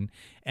girlfriend,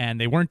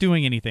 and they weren't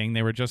doing anything.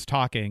 They were just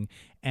talking,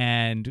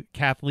 and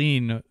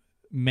Kathleen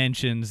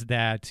mentions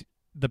that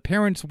the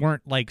parents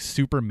weren't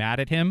super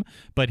mad at him,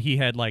 but he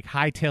had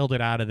hightailed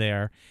it out of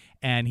there.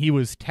 And he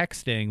was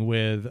texting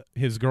with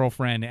his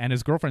girlfriend and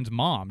his girlfriend's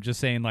mom, just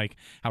saying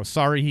how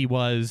sorry he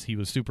was. He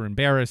was super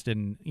embarrassed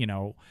and,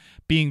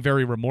 being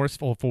very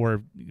remorseful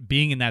for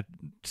being in that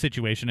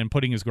situation and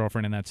putting his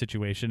girlfriend in that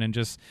situation, and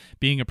just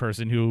being a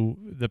person who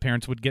the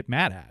parents would get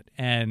mad at.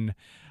 And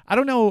I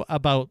don't know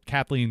about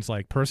Kathleen's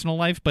personal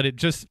life, but it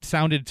just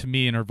sounded to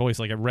me in her voice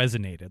like it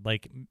resonated.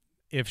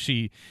 if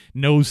she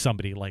knows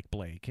somebody like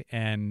Blake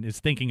and is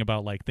thinking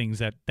about like things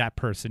that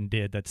person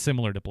did that's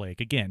similar to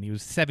Blake. Again, he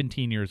was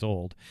 17 years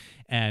old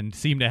and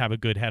seemed to have a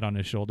good head on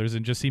his shoulders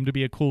and just seemed to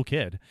be a cool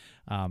kid.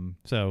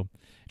 So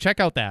check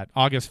out that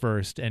August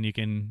 1st, and you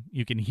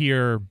can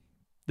hear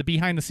the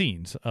behind the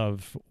scenes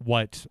of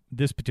what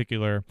this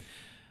particular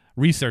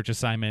research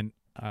assignment,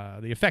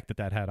 the effect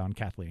that had on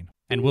Kathleen.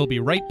 And we'll be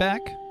right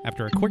back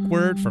after a quick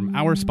word from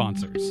our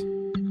sponsors.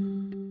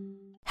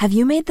 Have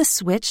you made the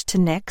switch to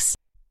Knix?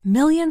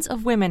 Millions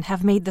of women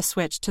have made the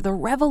switch to the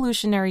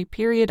revolutionary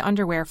period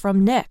underwear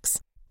from Knix.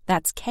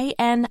 That's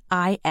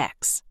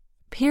Knix.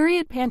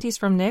 Period panties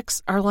from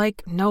Knix are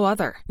like no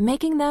other,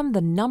 making them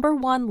the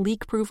 #1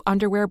 leak-proof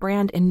underwear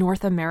brand in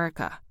North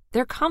America.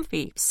 They're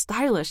comfy,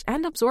 stylish,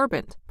 and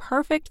absorbent,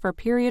 perfect for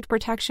period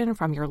protection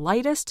from your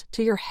lightest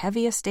to your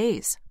heaviest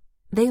days.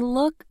 They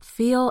look,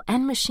 feel,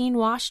 and machine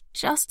wash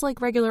just like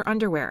regular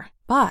underwear,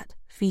 but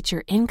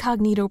feature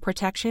incognito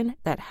protection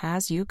that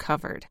has you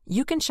covered.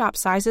 You can shop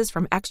sizes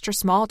from extra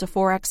small to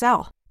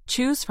 4XL.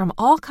 Choose from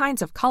all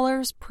kinds of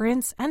colors,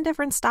 prints, and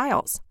different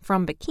styles,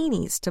 from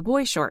bikinis to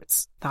boy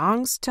shorts,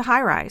 thongs to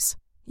high-rise.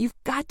 You've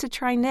got to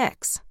try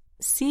Knix.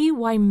 See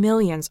why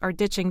millions are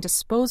ditching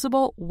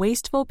disposable,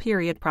 wasteful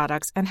period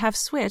products and have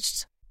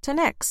switched to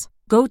Knix.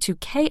 Go to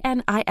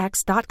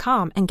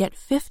knix.com and get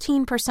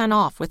 15%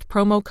 off with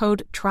promo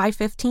code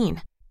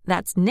TRY15.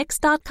 That's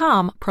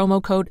Knix.com,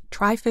 promo code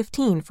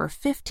TRY15 for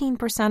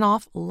 15%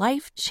 off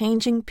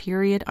life-changing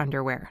period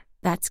underwear.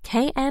 That's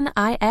knix.com.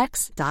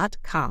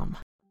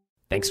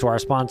 Thanks to our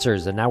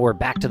sponsors, and now we're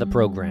back to the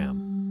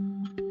program.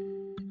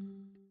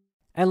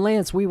 And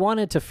Lance, we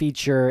wanted to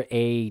feature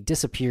a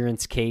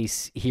disappearance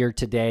case here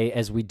today,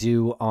 as we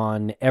do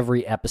on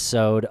every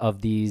episode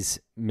of these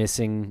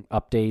missing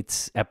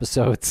updates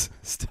episodes,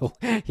 still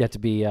yet to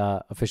be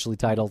officially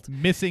titled.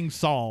 Missing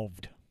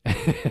Solved.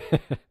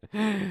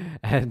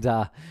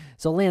 And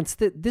so, Lance,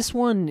 this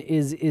one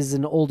is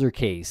an older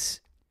case.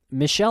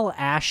 Michelle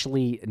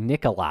Ashley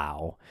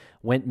Nicolau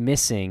went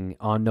missing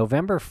on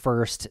November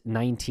 1st,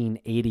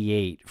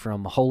 1988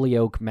 from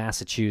Holyoke,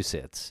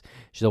 Massachusetts.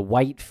 She's a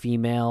white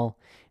female,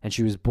 and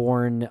she was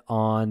born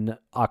on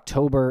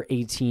October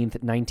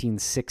 18th,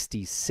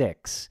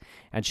 1966.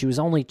 And she was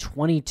only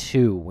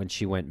 22 when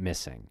she went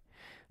missing.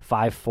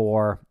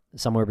 5'4",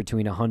 somewhere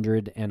between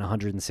 100 and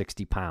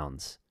 160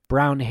 pounds.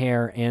 Brown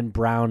hair and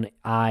brown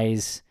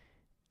eyes,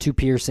 2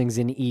 piercings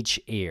in each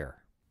ear.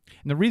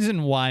 And the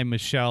reason why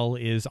Michelle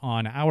is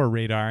on our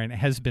radar and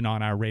has been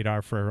on our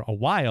radar for a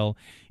while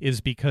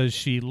is because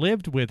she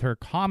lived with her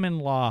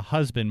common-law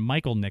husband,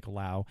 Michael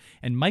Nicolau.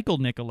 And Michael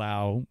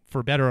Nicolau,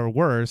 for better or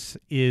worse,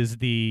 is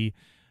the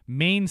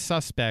main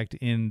suspect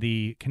in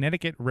the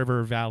Connecticut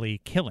River Valley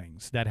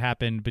killings that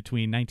happened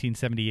between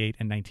 1978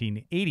 and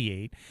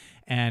 1988.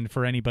 And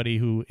for anybody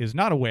who is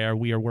not aware,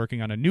 we are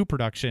working on a new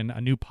production,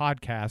 a new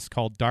podcast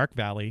called Dark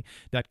Valley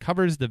that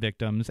covers the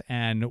victims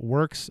and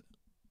works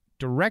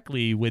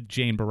directly with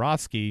Jane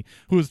Borowski,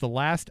 who is the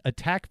last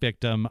attack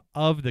victim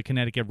of the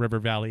Connecticut River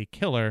Valley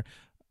killer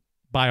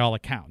by all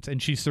accounts.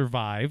 And she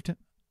survived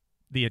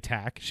the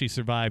attack. She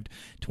survived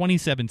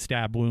 27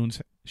 stab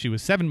wounds. She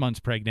was 7 months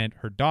pregnant.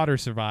 Her daughter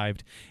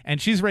survived. And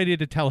she's ready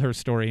to tell her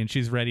story, and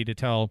she's ready to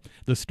tell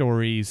the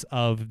stories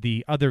of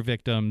the other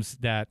victims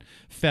that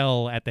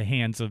fell at the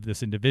hands of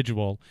this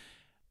individual.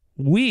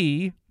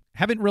 We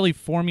haven't really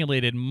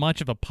formulated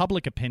much of a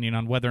public opinion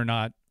on whether or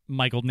not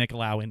Michael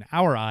Nicolau, in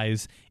our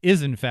eyes,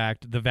 is in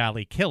fact the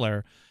Valley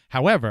killer.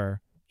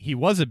 However, he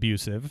was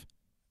abusive.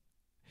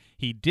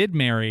 He did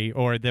marry,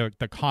 or the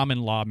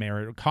common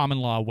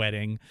law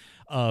wedding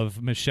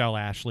of Michelle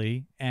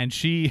Ashley, and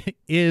she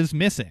is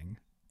missing.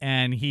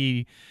 And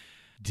he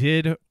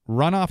did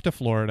run off to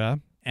Florida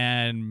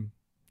and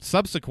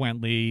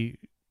subsequently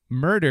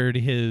murdered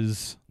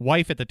his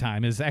wife at the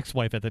time, his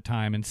ex-wife at the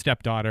time, and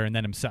stepdaughter, and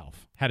then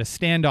himself. Had a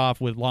standoff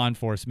with law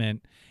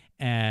enforcement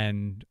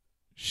and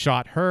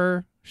shot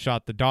her,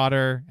 shot the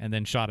daughter, and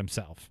then shot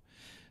himself.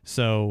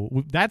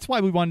 So that's why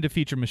we wanted to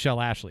feature Michelle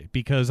Ashley,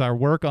 because our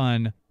work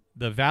on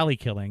the Valley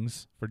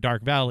killings for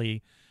Dark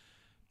Valley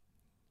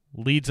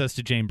leads us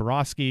to Jane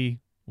Borowski,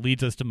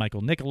 leads us to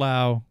Michael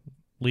Nicolau,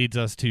 leads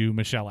us to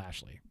Michelle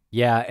Ashley.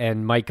 Yeah,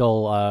 and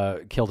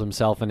Michael killed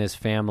himself and his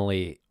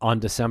family on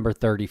December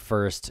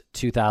 31st,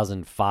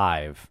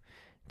 2005,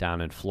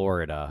 down in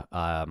Florida.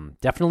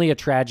 Definitely a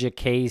tragic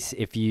case.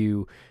 If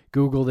you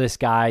Google this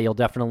guy, you'll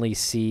definitely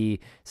see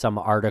some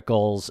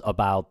articles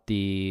about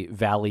the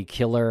Valley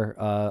Killer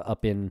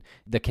up in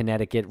the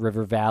Connecticut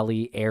River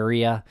Valley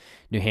area,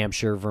 New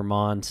Hampshire,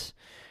 Vermont.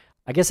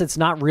 I guess it's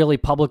not really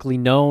publicly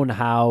known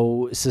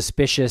how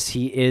suspicious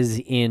he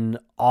is in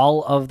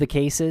all of the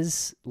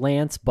cases,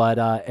 Lance, but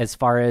as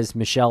far as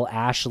Michelle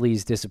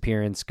Ashley's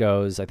disappearance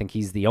goes, I think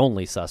he's the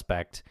only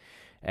suspect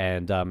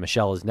And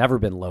Michelle has never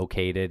been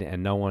located,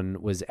 and no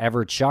one was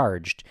ever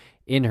charged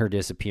in her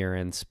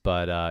disappearance,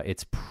 but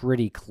it's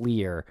pretty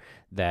clear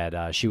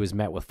that she was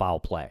met with foul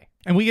play.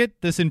 And we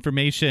get this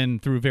information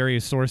through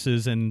various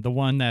sources, and the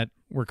one that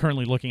we're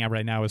currently looking at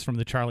right now is from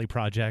the Charlie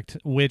Project,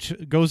 which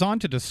goes on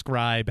to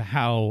describe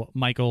how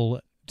Michael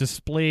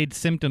displayed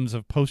symptoms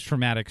of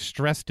post-traumatic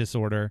stress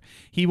disorder.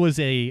 He was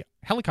a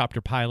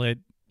helicopter pilot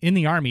in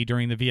the Army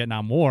during the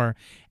Vietnam War,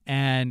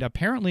 and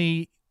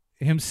apparently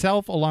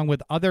himself, along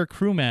with other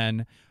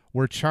crewmen,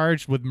 were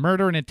charged with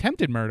murder and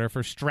attempted murder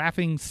for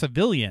strafing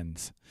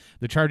civilians.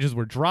 The charges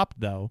were dropped,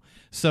 though.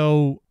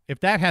 So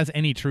if that has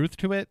any truth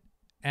to it,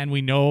 and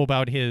we know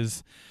about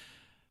his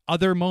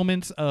other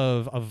moments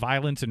of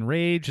violence and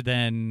rage,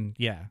 then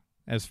yeah,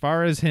 as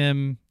far as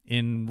him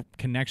in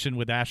connection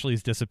with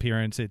Ashley's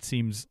disappearance, it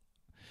seems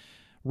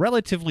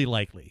relatively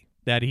likely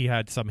that he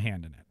had some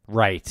hand in it.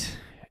 Right.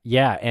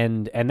 Yeah,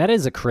 and that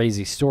is a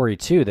crazy story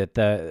too,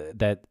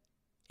 that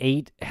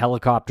 8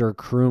 helicopter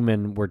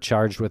crewmen were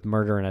charged with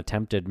murder and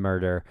attempted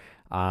murder.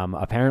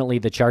 Apparently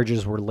the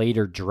charges were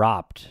later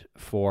dropped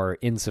for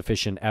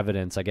insufficient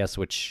evidence, I guess,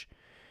 which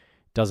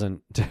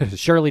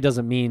surely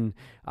doesn't mean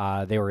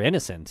they were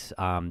innocent.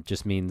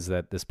 Just means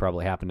that this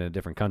probably happened in a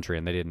different country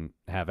and they didn't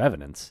have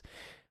evidence.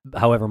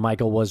 However,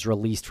 Michael was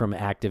released from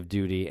active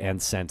duty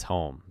and sent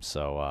home.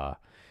 So,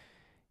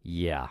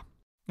 yeah.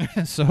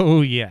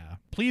 So, yeah.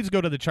 Please go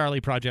to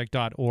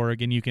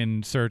thecharlieproject.org and you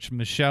can search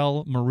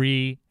Michelle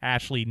Marie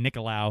Ashley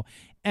Nicholaou,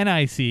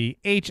 Nicholaou,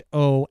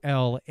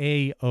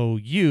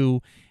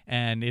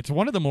 and it's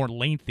one of the more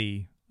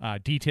lengthy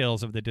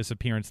details of the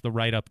disappearance, the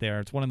write-up there.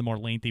 It's one of the more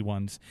lengthy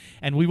ones,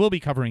 and we will be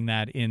covering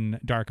that in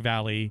Dark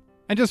Valley.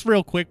 And just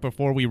real quick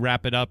before we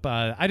wrap it up,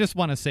 I just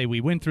want to say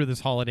we went through this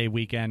holiday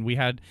weekend. We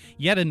had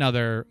yet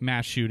another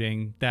mass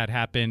shooting that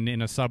happened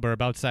in a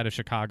suburb outside of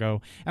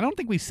Chicago. I don't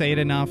think we say it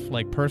enough,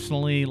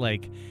 personally,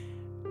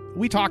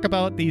 we talk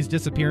about these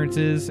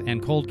disappearances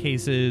and cold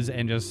cases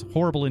and just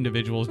horrible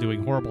individuals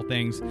doing horrible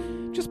things.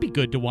 Just be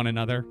good to one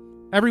another.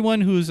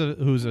 Everyone who's a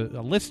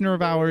listener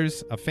of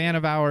ours, a fan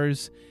of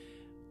ours,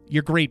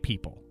 you're great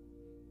people.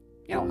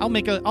 I'll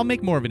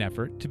make more of an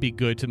effort to be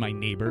good to my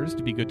neighbors,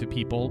 to be good to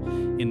people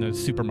in the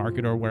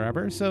supermarket or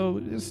wherever.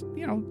 So just,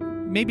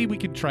 maybe we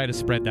could try to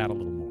spread that a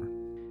little more.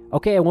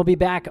 Okay, and we'll be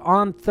back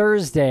on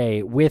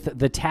Thursday with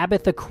the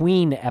Tabitha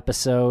Queen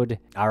episode.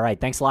 All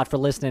right, thanks a lot for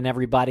listening,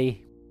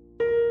 everybody.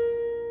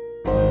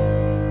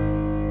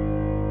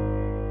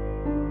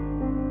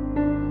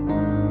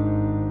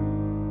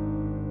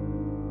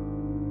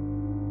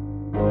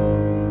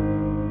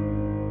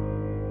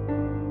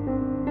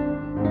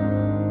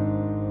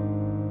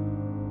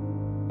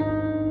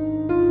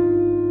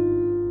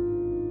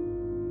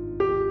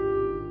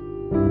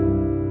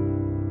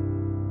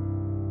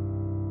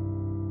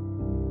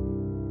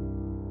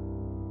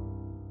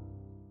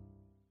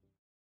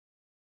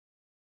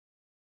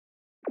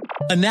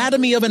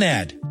 Anatomy of an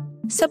ad.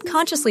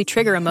 Subconsciously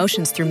trigger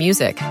emotions through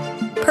music.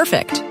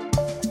 Perfect.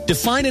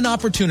 Define an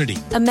opportunity.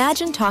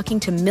 Imagine talking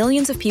to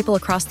millions of people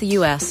across the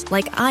U.S.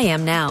 like I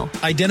am now.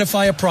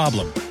 Identify a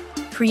problem.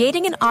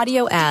 Creating an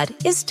audio ad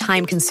is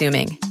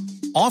time-consuming.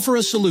 Offer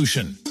a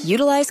solution.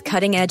 Utilize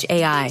cutting-edge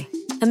AI.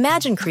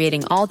 Imagine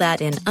creating all that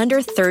in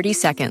under 30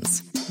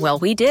 seconds. Well,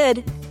 we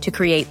did to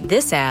create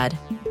this ad.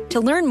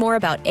 To learn more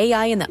about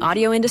AI in the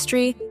audio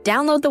industry,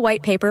 download the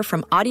white paper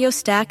from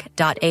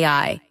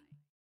audiostack.ai.